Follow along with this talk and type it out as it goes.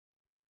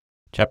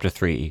Chapter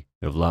 3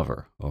 of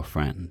Lover or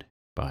Friend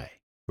by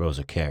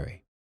Rosa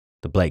Carey.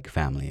 The Blake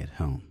Family at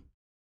Home.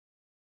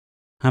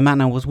 Her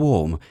manner was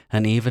warm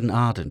and even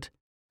ardent.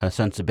 Her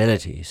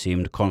sensibility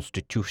seemed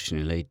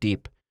constitutionally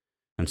deep,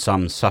 and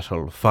some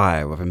subtle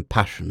fire of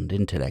impassioned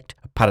intellect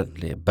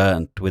apparently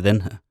burnt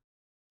within her.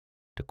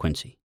 De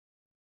Quincey.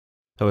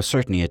 There was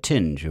certainly a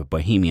tinge of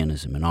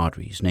bohemianism in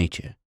Audrey's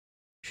nature.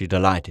 She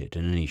delighted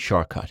in any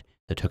shortcut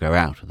that took her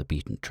out of the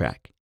beaten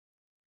track.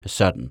 A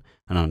sudden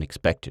and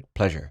unexpected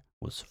pleasure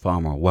was far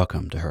more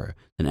welcome to her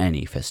than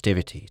any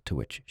festivity to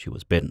which she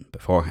was bidden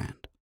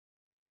beforehand.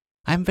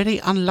 "I am very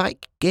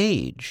unlike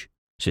Gage,"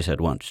 she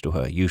said once to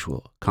her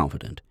usual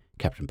confidant,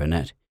 Captain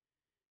Burnett.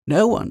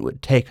 "No one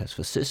would take us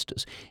for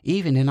sisters.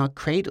 Even in our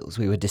cradles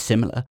we were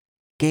dissimilar.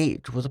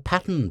 Gage was a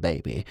pattern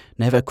baby,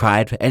 never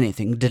cried for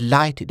anything,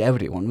 delighted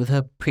everyone with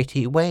her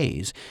pretty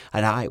ways,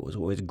 and I was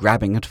always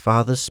grabbing at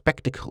father's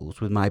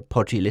spectacles with my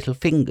podgy little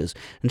fingers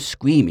and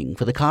screaming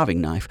for the carving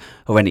knife,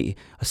 or any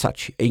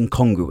such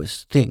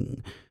incongruous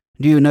thing.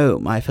 Do you know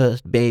my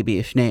first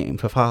babyish name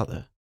for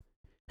father?"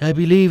 "I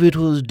believe it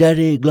was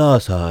Daddy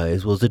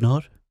Glass-Eyes, was it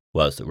not?"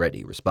 was the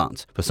ready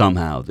response, for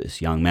somehow this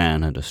young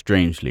man had a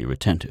strangely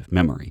retentive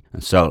memory,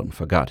 and seldom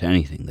forgot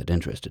anything that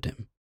interested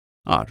him.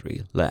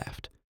 Audrey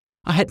laughed.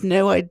 "I had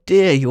no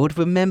idea you would have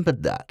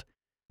remembered that.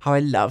 How I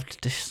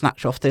loved to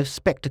snatch off those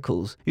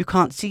spectacles. You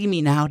can't see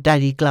me now,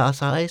 Daddy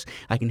Glass-Eyes."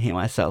 I can hear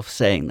myself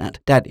saying that.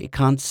 Daddy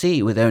can't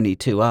see with only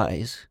 2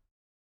 eyes.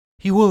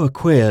 "You were a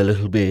queer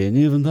little being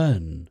even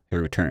then," he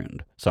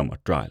returned,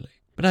 somewhat dryly.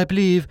 "But I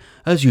believe,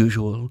 as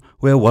usual,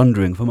 we're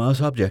wandering from our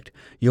subject.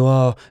 You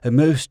are a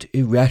most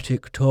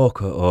erratic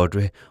talker,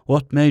 Audrey.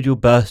 What made you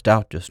burst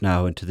out just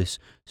now into this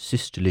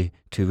sisterly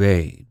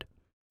tirade?"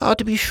 "Oh,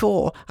 to be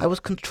sure, I was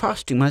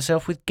contrasting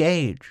myself with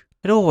Gage.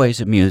 It always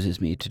amuses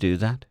me to do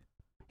that.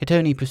 It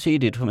only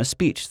proceeded from a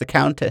speech the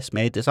Countess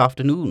made this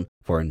afternoon,"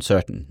 for in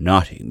certain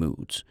naughty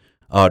moods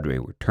Audrey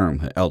would term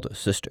her elder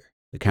sister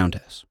the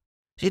Countess.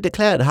 "She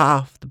declared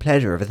half the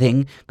pleasure of a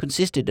thing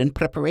consisted in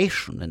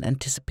preparation and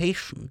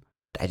anticipation.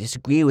 I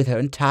disagree with her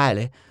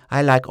entirely.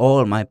 I like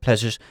all my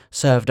pleasures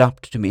served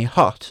up to me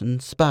hot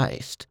and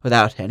spiced,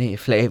 without any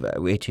flavour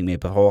reaching me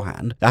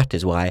beforehand. That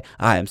is why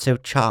I am so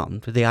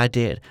charmed with the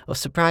idea of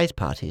surprise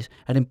parties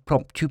and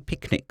impromptu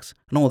picnics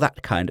and all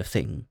that kind of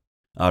thing."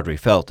 Audrey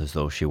felt as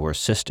though she were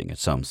assisting at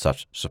some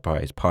such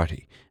surprise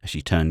party as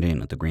she turned in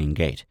at the green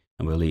gate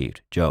and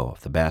relieved Joe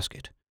of the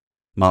basket.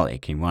 Molly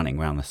came running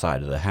round the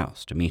side of the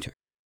house to meet her.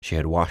 She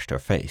had washed her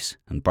face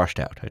and brushed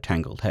out her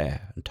tangled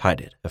hair and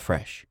tied it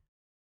afresh.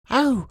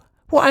 "Oh,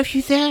 what have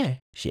you there?"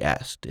 she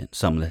asked in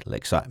some little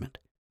excitement.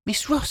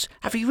 "Miss Ross,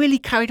 have you really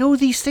carried all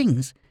these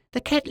things?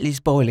 The kettle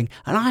is boiling,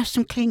 and I have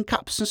some clean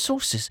cups and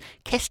saucers.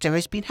 Kester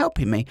has been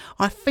helping me.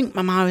 I think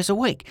Mamma is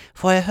awake,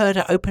 for I heard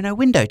her open her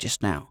window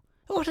just now.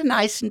 What a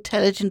nice,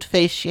 intelligent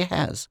face she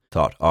has,"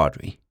 thought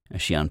Audrey,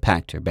 as she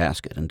unpacked her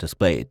basket and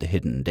displayed the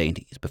hidden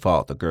dainties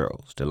before the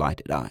girl's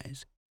delighted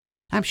eyes.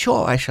 "I'm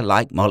sure I shall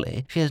like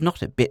Molly. She is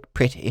not a bit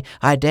pretty.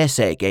 I dare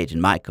say Gage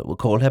and Michael will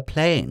call her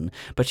plain,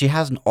 but she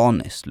has an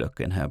honest look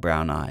in her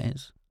brown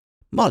eyes.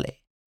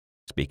 Molly,"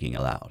 speaking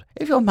aloud,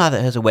 "if your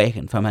mother has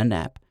awakened from her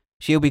nap,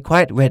 she'll be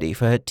quite ready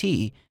for her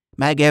tea.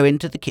 May I go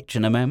into the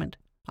kitchen a moment?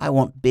 I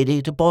want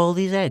Biddy to boil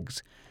these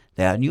eggs.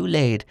 They are new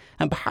laid,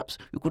 and perhaps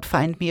you could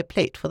find me a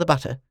plate for the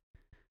butter."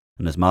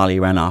 And as Molly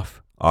ran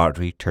off,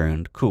 Audrey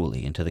turned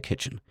coolly into the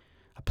kitchen,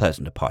 a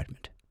pleasant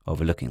apartment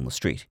overlooking the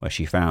street, where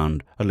she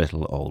found a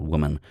little old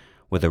woman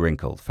with a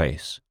wrinkled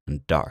face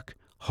and dark,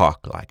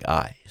 hawk-like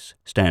eyes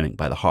standing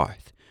by the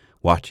hearth,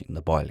 watching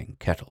the boiling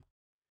kettle.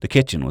 The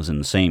kitchen was in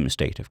the same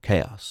state of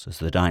chaos as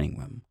the dining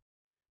room,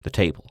 the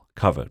table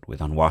covered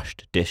with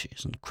unwashed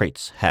dishes and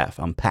crates half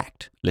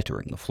unpacked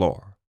littering the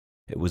floor.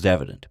 It was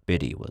evident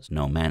Biddy was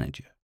no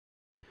manager.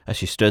 As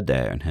she stood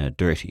there in her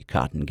dirty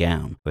cotton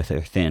gown, with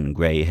her thin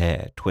grey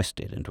hair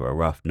twisted into a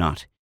rough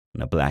knot,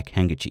 and a black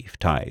handkerchief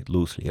tied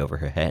loosely over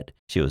her head,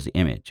 she was the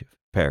image of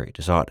fairy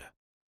disorder.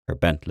 Her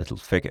bent little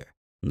figure,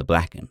 and the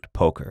blackened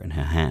poker in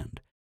her hand,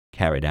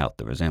 carried out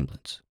the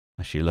resemblance,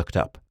 as she looked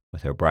up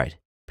with her bright,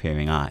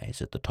 peering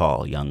eyes at the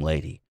tall young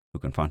lady who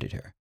confronted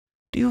her.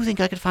 "Do you think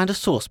I could find a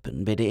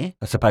saucepan, Biddy?"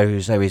 "I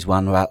suppose there is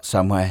one about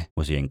somewhere,"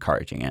 was the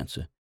encouraging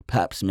answer.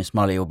 "Perhaps Miss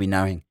Molly will be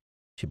knowing.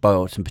 She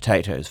boiled some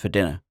potatoes for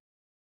dinner."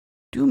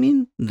 "Do you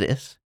mean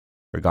this?"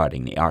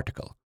 regarding the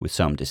article with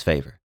some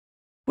disfavour.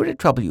 "Would it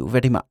trouble you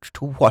very much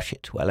to wash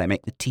it while I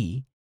make the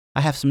tea?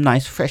 I have some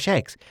nice fresh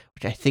eggs,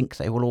 which I think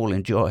they will all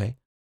enjoy."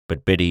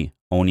 But Biddy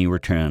only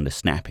returned a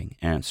snapping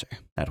answer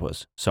that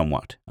was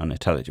somewhat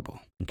unintelligible,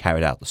 and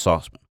carried out the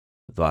saucepan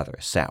with rather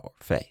a sour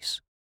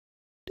face.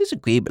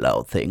 "Disagreeable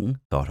old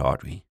thing," thought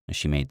Audrey as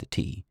she made the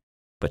tea,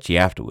 but she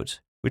afterwards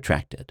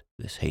retracted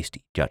this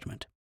hasty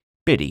judgment.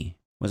 Biddy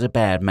was a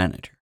bad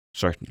manager,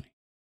 certainly,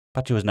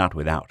 but she was not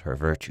without her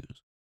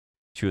virtues.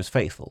 She was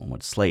faithful and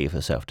would slave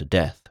herself to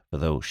death for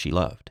those she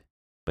loved,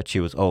 but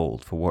she was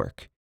old for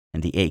work,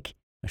 and the ache,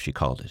 as she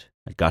called it,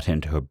 had got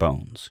into her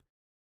bones.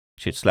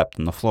 She had slept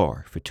on the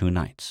floor for 2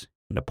 nights,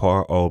 and the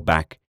poor old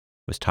back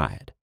was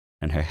tired,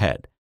 and her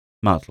head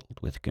muddled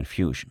with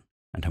confusion,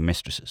 and her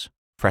mistress's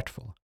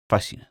fretful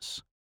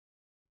fussiness.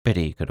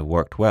 Biddy could have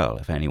worked well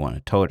if anyone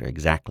had told her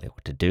exactly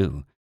what to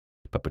do,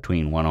 but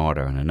between one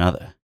order and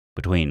another,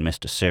 between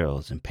Mr.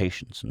 Cyril's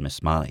impatience and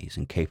Miss Molly's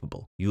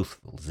incapable,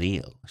 youthful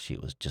zeal, she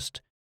was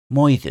just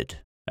moithered,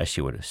 as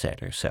she would have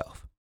said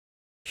herself.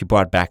 She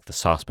brought back the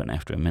saucepan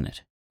after a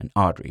minute, and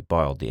Audrey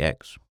boiled the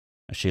eggs.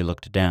 As she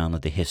looked down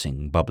at the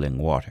hissing, bubbling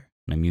water,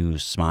 an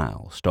amused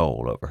smile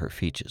stole over her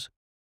features.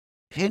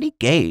 If only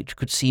Gage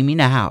could see me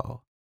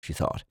now, she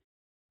thought,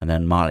 and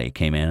then Molly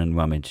came in and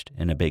rummaged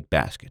in a big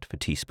basket for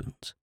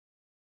teaspoons.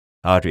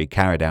 Audrey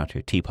carried out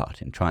her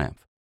teapot in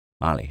triumph.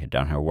 Molly had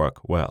done her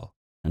work well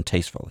and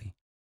tastefully.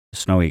 The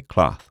snowy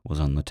cloth was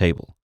on the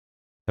table.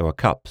 There were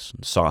cups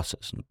and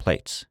saucers and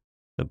plates.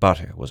 The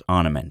butter was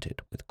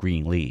ornamented with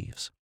green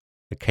leaves.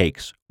 The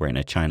cakes were in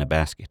a china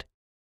basket.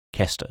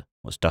 Kester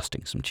was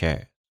dusting some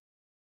chairs.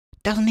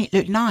 "Doesn't it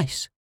look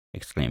nice?"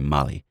 exclaimed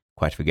Molly,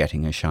 quite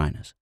forgetting her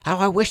shyness. "How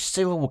I wish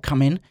Cyril would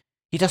come in.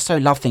 He does so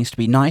love things to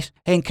be nice.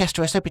 He and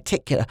Kester are so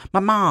particular.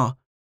 Mamma!"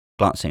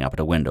 Glancing up at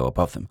a window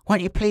above them.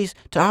 "Won't you please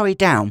to hurry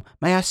down?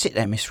 May I sit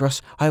there, Miss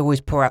Ross? I always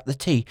pour out the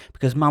tea,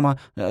 because Mamma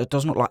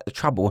does not like the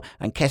trouble,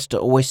 and Kester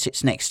always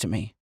sits next to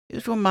me."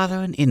 "Is your mother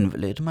an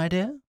invalid, my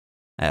dear?"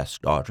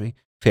 asked Audrey,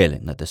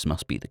 feeling that this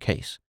must be the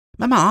case.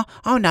 "Mamma?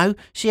 Oh no,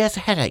 she has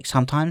a headache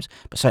sometimes,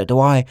 but so do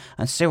I,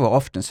 and Cyril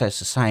often says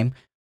the same.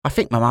 I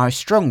think Mamma is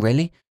strong,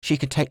 really. She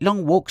can take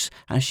long walks,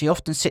 and she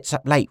often sits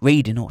up late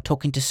reading or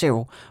talking to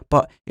Cyril,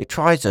 but it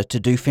tries her to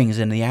do things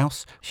in the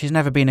house. She's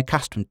never been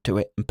accustomed to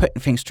it, and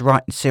putting things to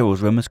right in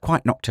Cyril's room has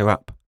quite knocked her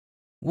up."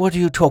 "What are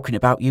you talking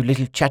about, you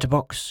little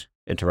chatterbox?"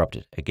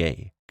 interrupted a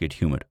gay,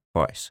 good-humoured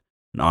voice,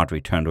 and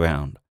Audrey turned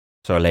round,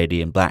 saw a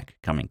lady in black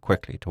coming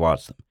quickly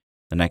towards them.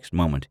 The next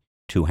moment,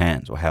 2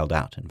 hands were held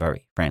out in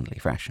very friendly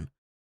fashion.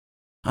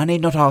 "I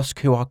need not ask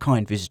who our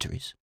kind visitor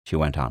is," she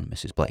went on,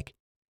 Mrs. Blake.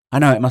 "I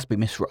know it must be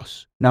Miss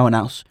Ross. No one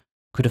else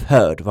could have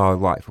heard of our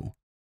arrival.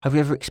 Have you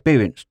ever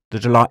experienced the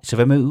delights of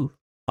a move?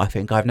 I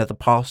think I've never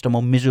passed a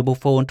more miserable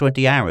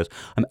 24 hours.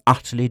 I'm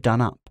utterly done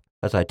up,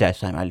 as I dare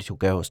say my little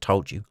girl has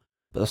told you.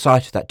 But the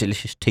sight of that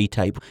delicious tea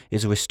table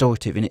is a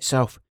restorative in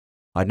itself.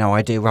 I'd no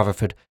idea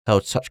Rutherford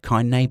held such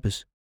kind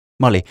neighbours.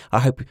 Molly, I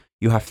hope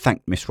you have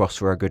thanked Miss Ross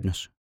for her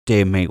goodness.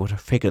 Dear me, what a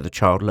figure the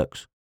child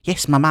looks."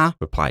 "Yes, Mamma,"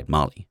 replied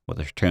Molly, with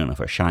a return of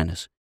her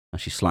shyness,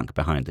 and she slunk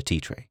behind the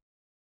tea-tray.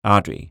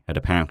 Audrey had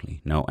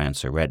apparently no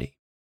answer ready.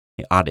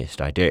 The oddest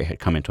idea had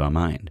come into her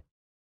mind.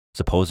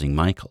 Supposing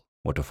Michael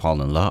were to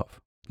fall in love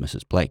with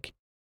Mrs. Blake.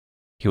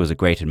 He was a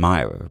great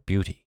admirer of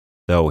beauty,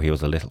 though he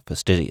was a little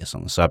fastidious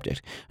on the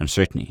subject, and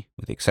certainly,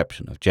 with the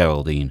exception of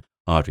Geraldine,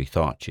 Audrey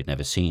thought she had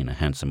never seen a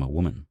handsomer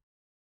woman.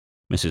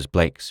 Mrs.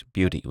 Blake's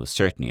beauty was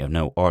certainly of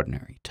no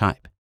ordinary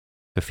type.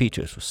 Her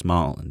features were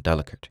small and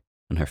delicate,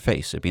 and her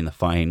face had been the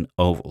fine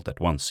oval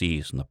that one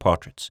sees in the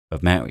portraits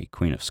of Mary,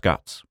 Queen of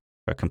Scots.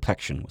 Her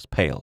complexion was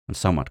pale and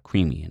somewhat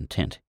creamy in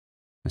tint,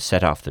 and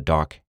set off the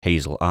dark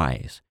hazel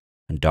eyes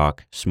and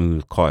dark,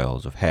 smooth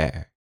coils of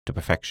hair to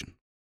perfection.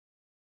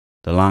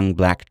 The long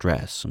black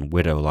dress and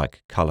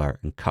widow-like collar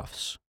and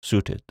cuffs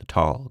suited the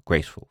tall,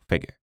 graceful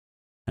figure,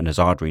 and as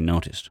Audrey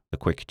noticed the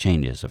quick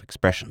changes of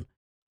expression,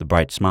 the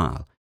bright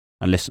smile,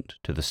 and listened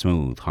to the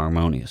smooth,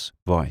 harmonious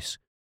voice,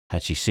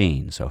 had she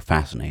seen so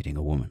fascinating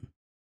a woman.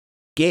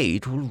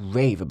 "Gage will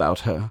rave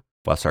about her,"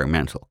 was her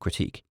mental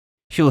critique.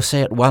 "She will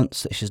say at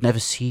once that she has never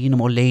seen a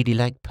more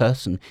ladylike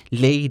person.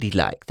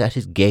 Ladylike, that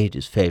is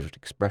Gage's favourite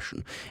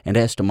expression. And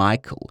as to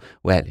Michael,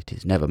 well, it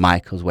is never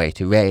Michael's way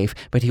to rave,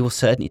 but he will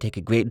certainly take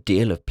a great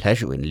deal of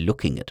pleasure in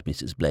looking at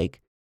Mrs.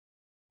 Blake."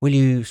 "Will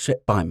you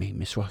sit by me,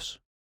 Miss Ross?"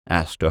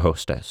 asked her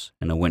hostess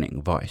in a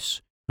winning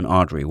voice, and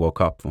Audrey woke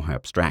up from her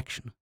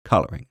abstraction,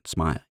 colouring and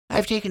smiling.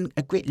 "I've taken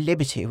a great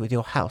liberty with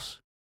your house,"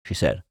 she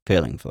said,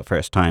 feeling for the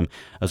first time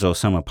as though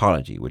some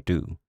apology were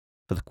due.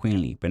 For the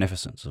queenly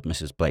beneficence of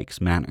Mrs.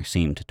 Blake's manner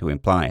seemed to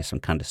imply some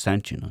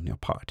condescension on your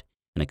part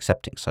in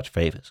accepting such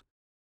favours.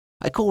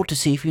 "I called to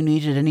see if you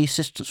needed any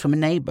assistance from a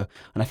neighbour,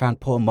 and I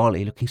found poor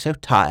Molly looking so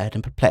tired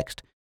and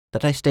perplexed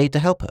that I stayed to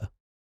help her."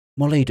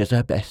 "Molly does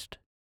her best,"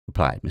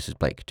 replied Mrs.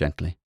 Blake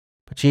gently,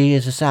 "but she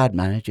is a sad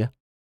manager,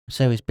 and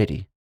so is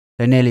Biddy.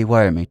 They nearly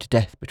worry me to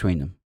death between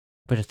them.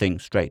 Put a thing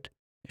straight,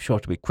 it's sure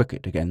to be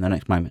cricket again the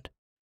next moment."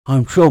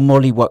 "I'm sure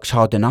Molly works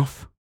hard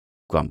enough,"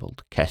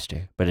 grumbled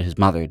Kester, but his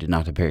mother did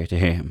not appear to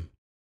hear him.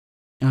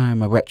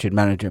 "I'm a wretched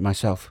manager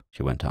myself,"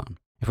 she went on.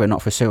 "If it were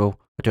not for Cyril,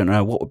 I don't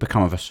know what would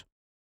become of us.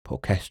 Poor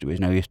Kester is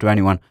no use to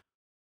anyone.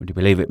 Would you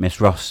believe it, Miss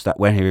Ross, that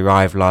when he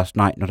arrived last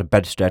night not a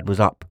bedstead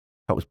was up?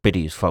 That was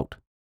Biddy's fault.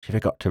 She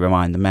forgot to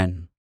remind the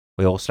men.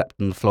 We all slept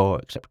on the floor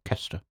except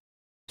Kester.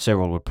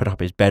 Cyril would put up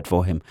his bed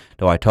for him,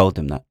 though I told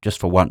him that, just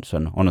for once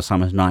and on a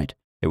summer's night,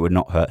 it would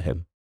not hurt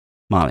him."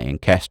 Molly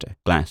and Kester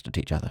glanced at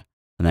each other,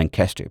 and then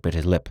Kester bit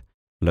his lip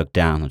and looked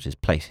down at his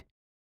plate.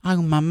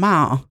 "Oh,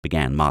 Mamma,"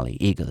 began Molly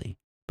eagerly,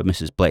 but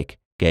Mrs. Blake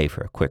gave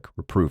her a quick,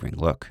 reproving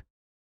look.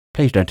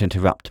 "Please don't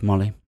interrupt,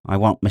 Molly. I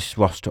want Mrs.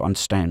 Ross to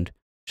understand.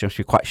 She must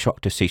be quite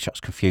shocked to see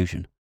such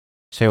confusion.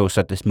 Cyril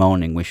said this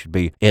morning we should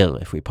be ill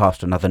if we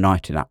passed another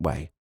night in that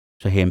way.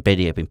 so he and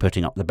Biddy had been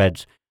putting up the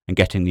beds and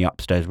getting the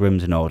upstairs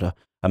rooms in order,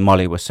 and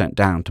Molly was sent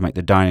down to make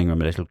the dining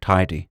room a little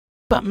tidy.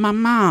 "But,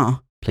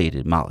 Mamma,"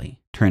 pleaded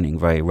Molly, turning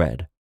very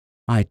red.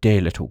 "My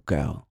dear little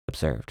girl,"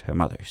 observed her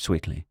mother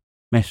sweetly,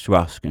 "Miss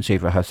Ross can see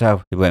for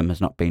herself the room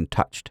has not been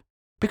touched."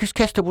 "Because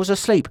Kester was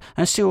asleep,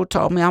 and Cyril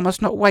told me I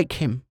must not wake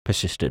him,"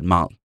 persisted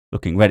Molly,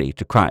 looking ready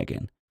to cry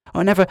again.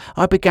 "Whenever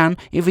I began,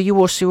 either you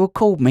or Cyril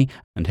called me."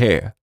 And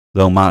here,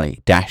 though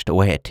Molly dashed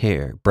away a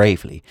tear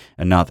bravely,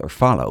 another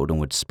followed and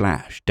would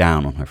splash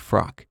down on her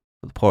frock.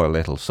 The poor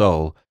little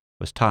soul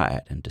was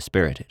tired and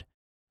dispirited,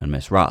 and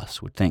Miss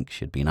Ross would think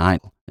she had been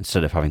idle,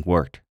 instead of having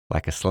worked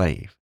like a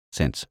slave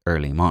since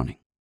early morning.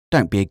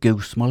 "Don't be a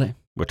goose, Molly,"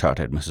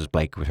 retorted Mrs.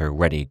 Blake with her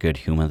ready good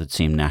humour that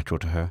seemed natural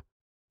to her.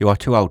 "You are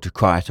too old to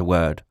cry at a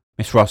word.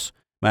 Miss Ross,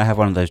 may I have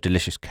one of those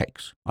delicious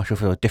cakes? I shall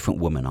feel a different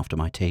woman after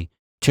my tea.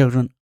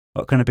 Children,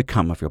 what can have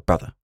become of your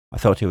brother? I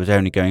thought he was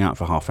only going out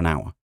for half an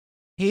hour."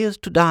 "He is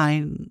to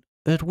dine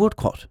at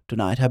Woodcote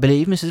tonight, I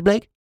believe, Mrs.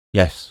 Blake?"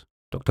 "Yes.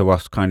 Dr.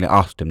 Ross kindly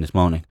asked him this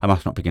morning. I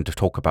must not begin to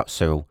talk about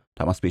Cyril.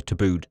 That must be a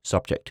tabooed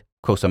subject.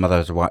 Of course, a mother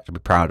has a right to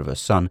be proud of her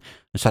son,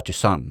 and such a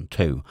son,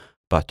 too,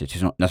 but it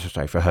is not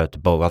necessary for her to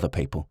bore other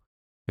people.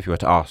 If you were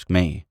to ask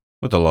me,"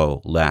 with a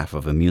low laugh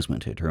of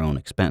amusement at her own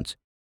expense,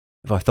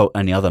 "if I thought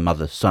any other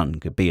mother's son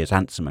could be as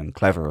handsome and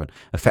clever and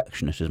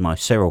affectionate as my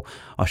Cyril,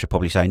 I should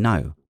probably say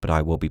no, but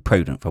I will be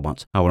prudent for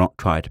once. I will not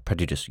try to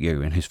prejudice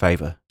you in his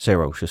favour.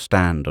 Cyril shall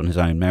stand on his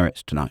own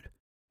merits tonight.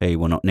 He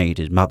will not need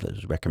his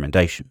mother's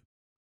recommendation."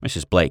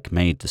 Mrs. Blake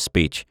made the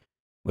speech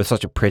with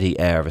such a pretty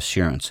air of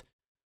assurance,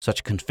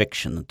 such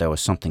conviction that there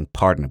was something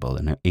pardonable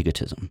in her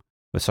egotism,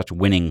 with such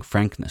winning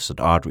frankness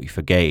that Audrey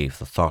forgave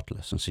the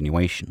thoughtless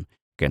insinuation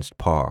against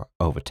poor,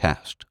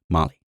 overtasked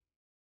Molly.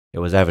 It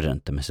was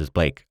evident that Mrs.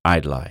 Blake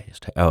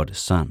idolized her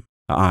eldest son.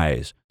 Her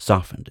eyes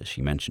softened as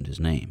she mentioned his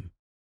name.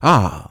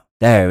 "Ah,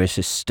 there is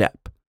his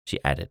step," she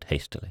added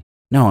hastily.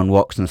 "No one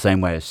walks in the same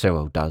way as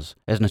Cyril does.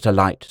 Isn't it a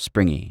light,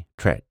 springy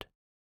tread?"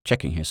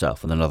 Checking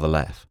herself with another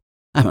laugh.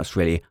 "I must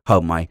really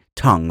hold my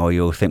tongue, or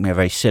you'll think me a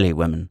very silly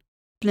woman."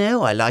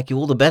 "No, I like you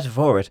all the better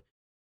for it,"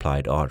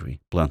 replied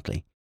Audrey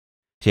bluntly.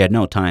 She had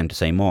no time to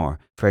say more,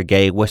 for a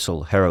gay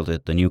whistle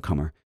heralded the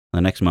newcomer, and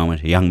the next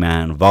moment a young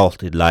man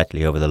vaulted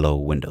lightly over the low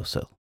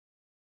window-sill.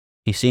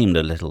 He seemed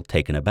a little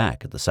taken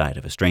aback at the sight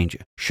of a stranger,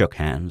 shook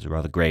hands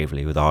rather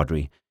gravely with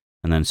Audrey,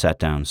 and then sat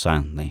down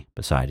silently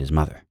beside his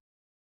mother.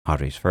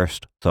 Audrey's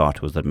first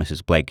thought was that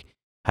Mrs. Blake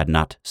had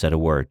not said a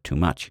word too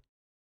much.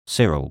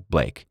 Cyril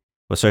Blake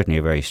was certainly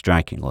a very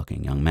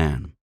striking-looking young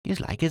man. "He is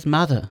like his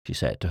mother," she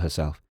said to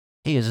herself.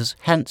 "He is as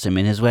handsome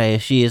in his way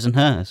as she is in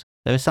hers.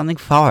 There is something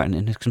foreign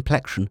in his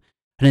complexion,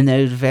 and in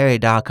those very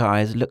dark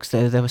eyes it looks as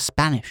though there were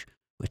Spanish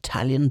or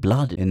Italian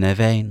blood in their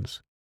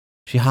veins.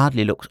 She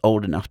hardly looks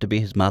old enough to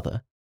be his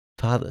mother.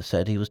 Father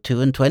said he was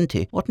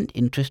 22. What an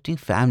interesting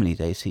family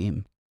they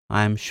seem.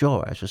 I am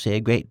sure I shall see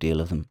a great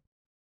deal of them."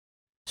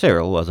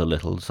 Cyril was a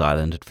little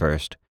silent at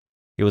first.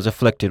 He was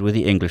afflicted with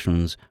the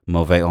Englishman's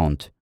mauvais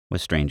honte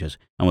with strangers,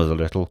 and was a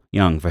little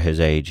young for his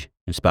age,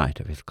 in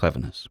spite of his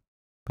cleverness.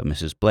 But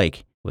Mrs.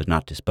 Blake was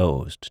not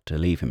disposed to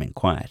leave him in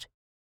quiet.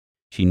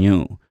 She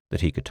knew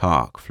that he could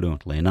talk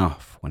fluently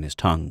enough when his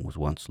tongue was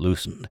once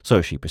loosened,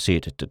 so she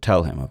proceeded to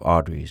tell him of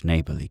Audrey's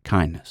neighbourly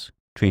kindness,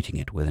 treating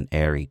it with an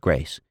airy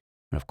grace,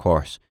 and of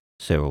course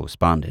Cyril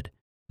responded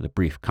with a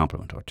brief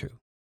compliment or two.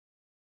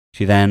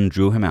 She then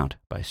drew him out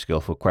by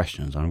skilful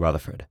questions on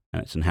Rutherford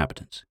and its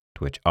inhabitants,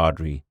 to which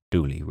Audrey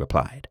duly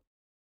replied.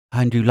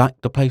 "And you like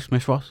the place,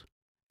 Miss Ross?"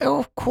 "Oh,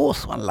 of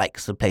course one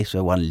likes the place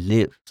where one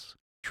lives,"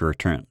 she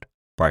returned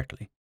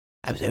brightly.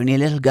 "I was only a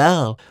little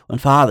girl when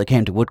Father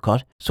came to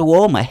Woodcote, so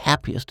all my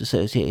happiest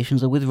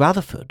associations are with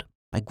Rutherford.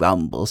 I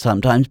grumble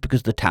sometimes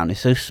because the town is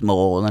so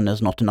small and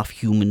there's not enough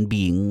human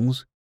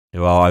beings."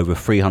 "There are over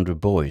 300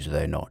 boys, are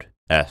there not?"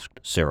 asked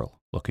Cyril,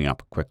 looking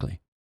up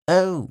quickly.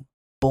 "Oh,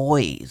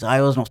 boys.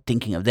 I was not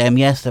thinking of them.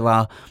 Yes, there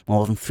are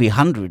more than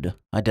 300.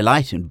 I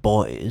delight in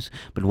boys,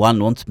 but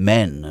one wants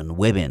men and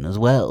women as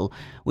well.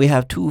 We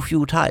have too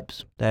few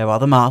types. There are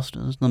the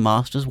masters, the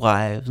masters'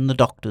 wives, and the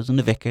doctors, and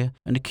the vicar,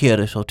 and a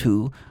curate or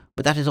two,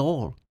 but that is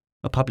all.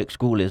 A public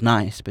school is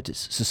nice, but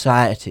its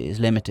society is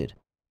limited."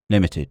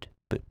 "Limited,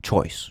 but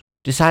choice."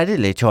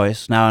 "Decidedly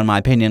choice. Now, in my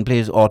opinion,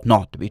 please ought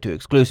not to be too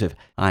exclusive.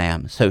 I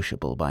am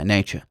sociable by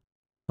nature.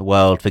 The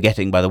world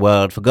forgetting by the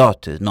world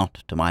forgot is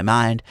not to my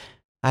mind.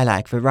 I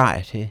like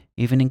variety,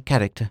 even in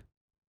character."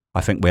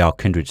 "I think we are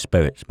kindred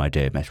spirits, my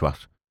dear Miss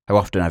Ross. How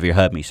often have you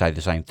heard me say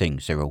the same thing,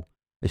 Cyril?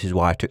 This is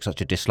why I took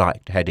such a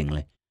dislike to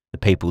Headingley. The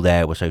people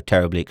there were so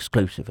terribly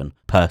exclusive and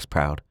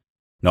purse-proud."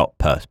 "Not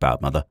purse-proud,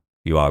 mother.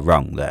 You are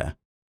wrong there."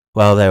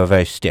 "Well, they were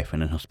very stiff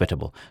and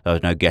inhospitable. There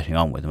was no getting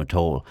on with them at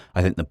all.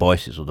 I think the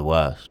Boyces were the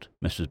worst.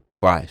 Mrs.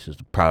 Bryce is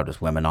the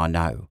proudest woman I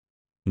know."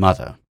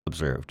 "Mother,"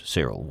 observed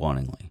Cyril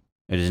warningly,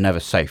 "it is never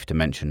safe to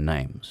mention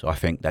names. I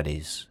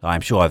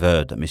am sure I've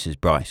heard that Mrs.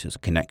 Bryce is a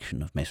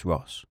connection of Miss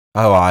Ross."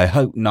 "Oh, I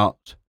hope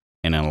not,"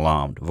 in an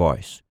alarmed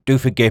voice. "Do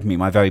forgive me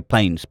my very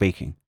plain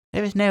speaking."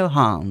 "There is no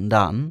harm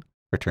done,"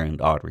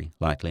 returned Audrey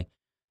lightly.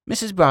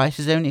 "Mrs. Bryce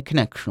is only a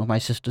connection of my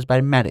sister's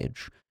by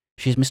marriage.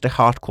 She's Mr.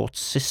 Harcourt's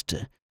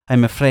sister.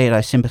 I'm afraid I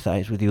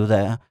sympathize with you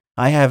there.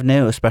 I have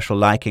no special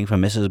liking for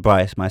Mrs.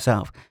 Bryce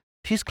myself.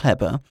 She's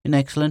clever, an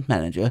excellent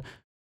manager,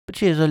 but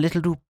she is a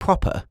little too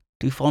proper,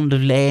 too fond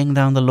of laying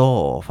down the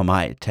law for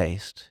my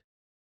taste."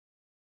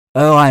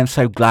 "Oh, I am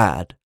so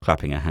glad,"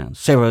 clapping her hands.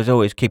 "Cyril is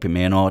always keeping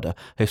me in order.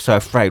 He's so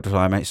afraid what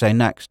I may say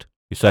next."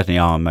 "You certainly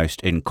are a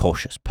most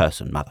incautious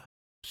person, mother."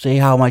 "See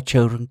how my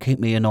children keep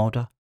me in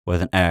order,"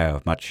 with an air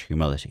of much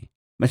humility.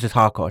 "Mrs.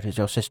 Harcourt is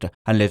your sister,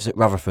 and lives at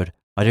Rutherford.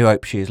 I do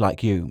hope she is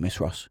like you, Miss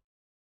Ross."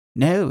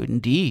 "No,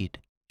 indeed,"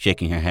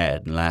 shaking her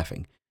head and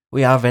laughing.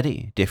 "We are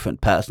very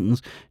different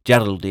persons.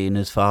 Geraldine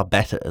is far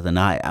better than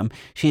I am.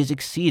 She is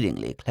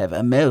exceedingly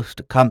clever, most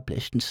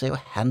accomplished, and so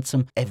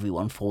handsome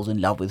everyone falls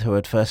in love with her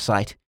at first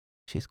sight.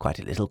 She is quite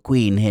a little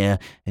queen here,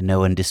 and no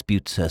one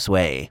disputes her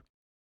sway."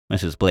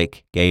 Mrs.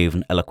 Blake gave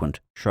an eloquent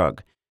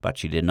shrug, but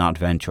she did not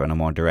venture on a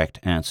more direct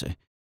answer,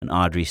 and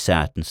Audrey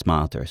sat and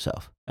smiled to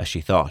herself, as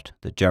she thought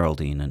that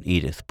Geraldine and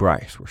Edith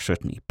Bryce were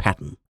certainly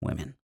pattern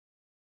women.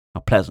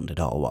 How pleasant it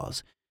all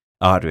was.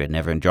 Audrey had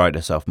never enjoyed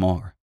herself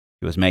more.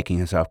 She was making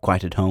herself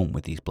quite at home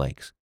with these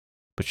Blakes.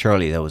 But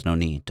surely there was no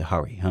need to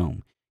hurry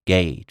home.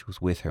 Gage was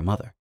with her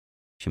mother.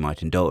 She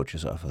might indulge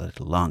herself a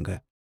little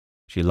longer.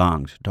 She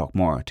longed to talk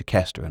more to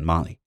Kester and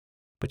Molly,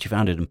 but she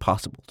found it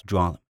impossible to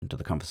draw them into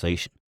the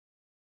conversation.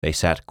 They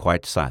sat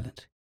quite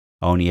silent.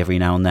 Only every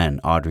now and then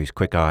Audrey's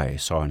quick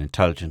eyes saw an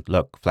intelligent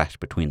look flash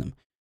between them,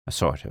 a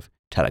sort of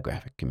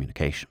telegraphic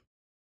communication.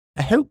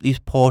 "I hope these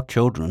poor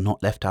children are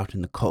not left out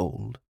in the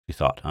cold," she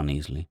thought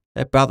uneasily.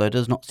 "Their brother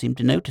does not seem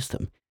to notice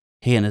them.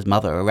 He and his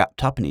mother are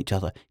wrapped up in each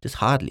other. It is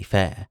hardly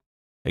fair."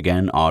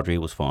 Again Audrey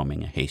was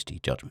forming a hasty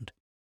judgment.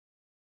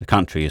 "The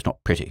country is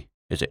not pretty,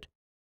 is it?"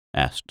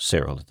 asked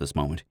Cyril at this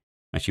moment,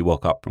 as she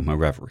woke up from her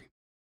reverie.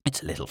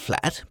 "It's a little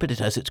flat, but it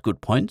has its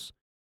good points.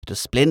 It's a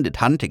splendid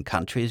hunting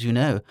country, as you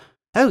know.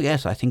 Oh,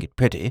 yes, I think it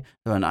pretty.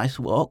 There are nice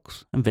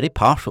walks. I'm very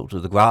partial to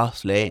the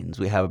grass lanes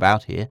we have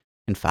about here.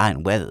 In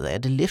fine weather they are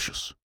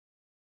delicious."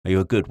 "Are you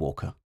a good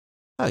walker?"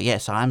 "Oh,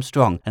 yes, I am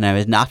strong, and there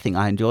is nothing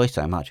I enjoy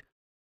so much.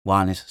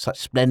 One is such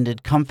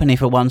splendid company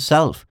for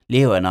oneself.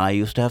 Leo and I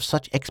used to have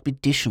such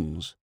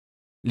expeditions."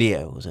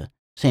 Leo was a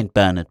St.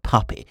 Bernard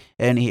puppy,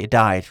 only he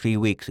died 3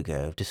 weeks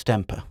ago of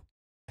distemper.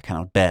 I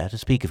cannot bear to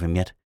speak of him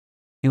yet.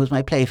 He was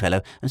my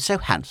playfellow, and so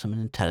handsome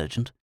and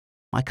intelligent.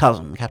 My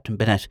cousin, Captain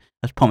Bennett,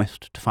 has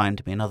promised to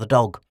find me another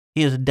dog.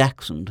 He is a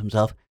dachshund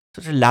himself,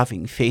 such a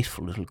loving,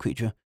 faithful little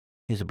creature.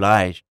 He is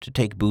obliged to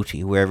take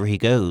Booty wherever he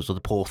goes, or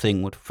the poor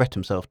thing would fret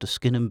himself to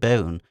skin and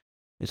bone.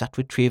 Is that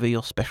retriever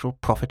your special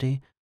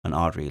property?" And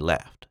Audrey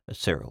laughed at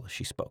Cyril as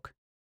she spoke.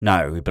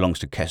 "No, he belongs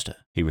to Kester,"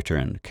 he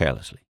returned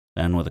carelessly.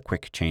 Then, with a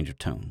quick change of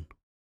tone,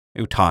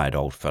 "You tired,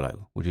 old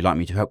fellow? Would you like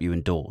me to help you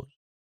indoors?"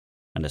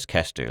 And as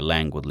Kester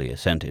languidly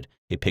assented,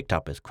 he picked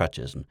up his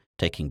crutches and,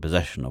 taking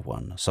possession of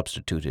one,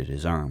 substituted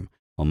his arm,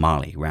 while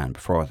Molly ran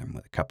before them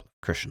with a couple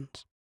of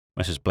cushions.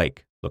 Mrs.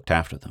 Blake looked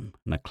after them,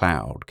 and a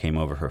cloud came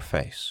over her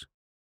face.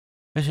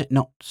 "Is it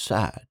not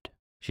sad?"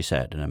 she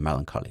said in a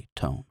melancholy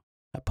tone.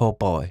 "That poor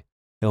boy.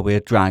 He'll be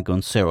a drag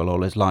on Cyril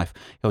all his life.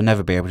 He'll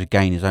never be able to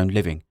gain his own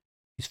living.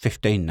 He's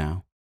 15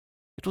 now.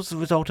 It was the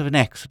result of an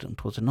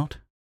accident, was it not?"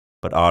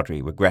 But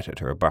Audrey regretted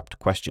her abrupt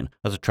question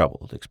as a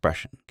troubled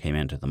expression came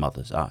into the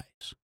mother's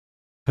eyes.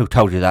 "Who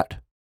told you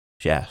that?"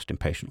 she asked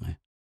impatiently.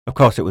 "Of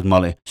course it was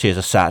Molly. She is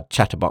a sad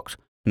chatterbox,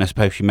 and I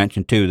suppose she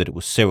mentioned too that it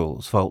was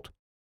Cyril's fault."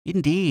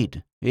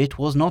 "Indeed, it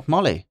was not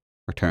Molly,"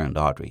 returned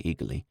Audrey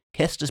eagerly.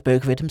 "Kester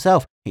spoke of it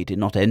himself. He did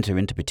not enter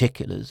into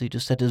particulars. He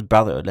just said his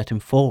brother had let him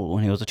fall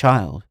when he was a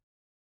child."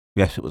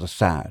 "Yes, it was a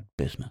sad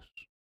business,"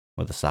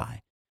 with a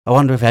sigh. "I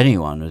wonder if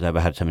anyone has ever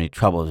had so many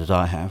troubles as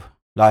I have.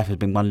 Life has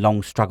been one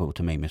long struggle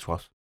to me, Miss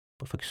Ross.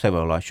 But for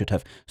Cyril I should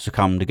have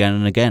succumbed again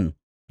and again.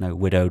 No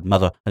widowed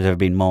mother has ever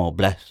been more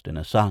blessed in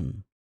a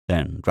son."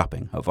 Then,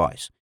 dropping her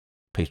voice,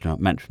 "Please do not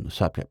mention the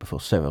subject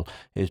before Cyril.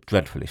 He is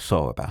dreadfully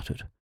sore about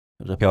it.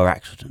 It was a pure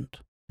accident.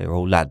 They were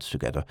all lads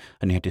together,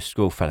 and he had his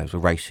schoolfellows were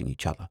racing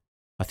each other.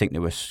 I think they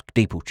were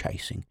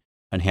steeplechasing,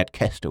 and he had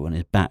Kester on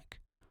his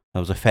back.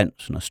 There was a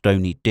fence and a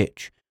stony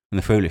ditch, and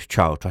the foolish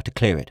child tried to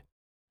clear it.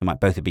 They might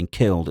both have been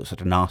killed at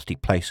such a nasty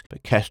place,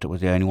 but Kester was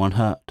the only one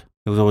hurt.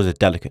 He was always a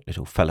delicate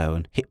little fellow,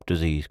 and hip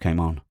disease came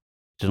on.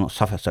 He does not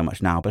suffer so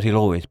much now, but he'll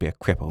always be a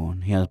cripple,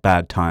 and he has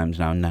bad times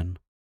now and then.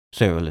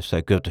 Cyril is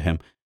so good to him,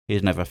 he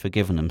has never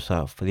forgiven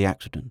himself for the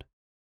accident."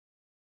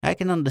 "I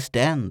can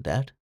understand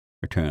that,"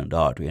 returned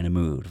Audrey in a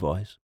moved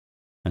voice.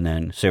 And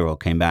then Cyril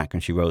came back,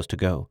 and she rose to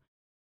go.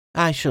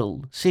 "I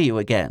shall see you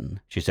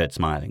again," she said,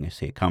 smiling as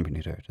he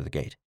accompanied her to the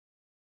gate.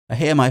 "I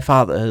hear my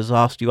father has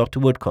asked you up to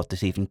Woodcote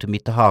this evening to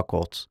meet the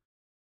Harcourts."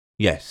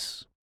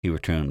 "Yes," he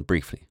returned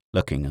briefly,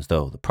 looking as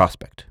though the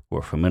prospect were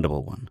a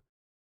formidable one.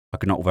 "I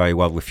could not very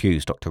well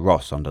refuse Dr.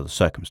 Ross under the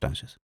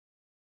circumstances."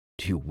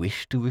 "Do you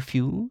wish to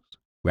refuse?"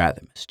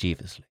 rather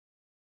mischievously.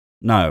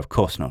 "No, of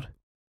course not."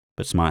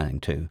 But smiling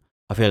too,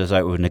 "I feel as though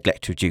it would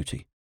neglect your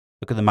duty.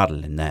 Look at the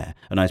muddle in there,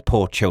 and those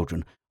poor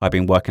children. I've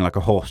been working like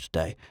a horse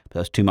today, but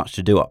there's too much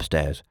to do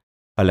upstairs.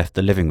 I left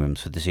the living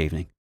rooms for this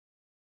evening."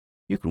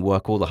 "You can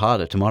work all the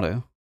harder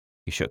tomorrow."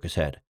 He shook his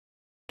head.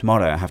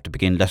 Tomorrow I have to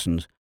begin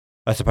lessons.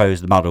 I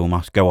suppose the muddle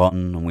must go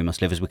on, and we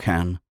must live as we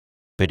can.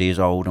 Biddy is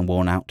old and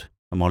worn out,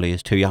 and Molly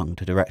is too young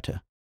to direct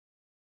her."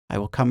 "I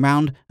will come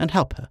round and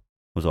help her,"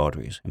 was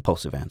Audrey's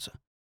impulsive answer.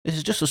 "This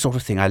is just the sort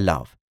of thing I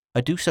love.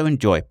 I do so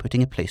enjoy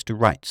putting a place to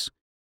rights."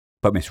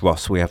 "But, Miss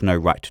Ross, we have no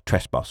right to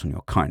trespass on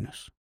your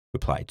kindness,"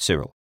 replied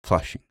Cyril,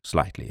 flushing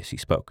slightly as he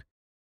spoke.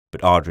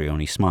 But Audrey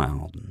only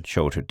smiled and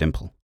showed her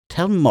dimple.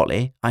 "Tell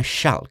Molly I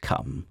shall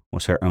come,"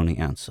 was her only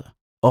answer.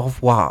 "Au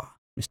revoir,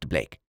 Mr.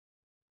 Blake."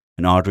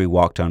 And Audrey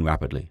walked on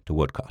rapidly to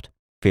Woodcote,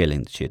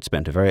 feeling that she had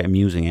spent a very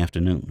amusing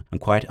afternoon, and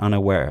quite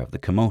unaware of the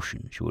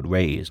commotion she would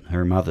raise in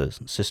her mother's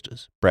and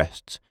sisters'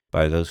 breasts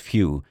by those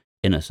few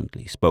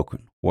innocently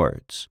spoken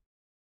words.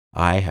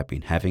 "I have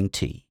been having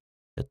tea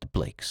at the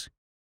Blakes'."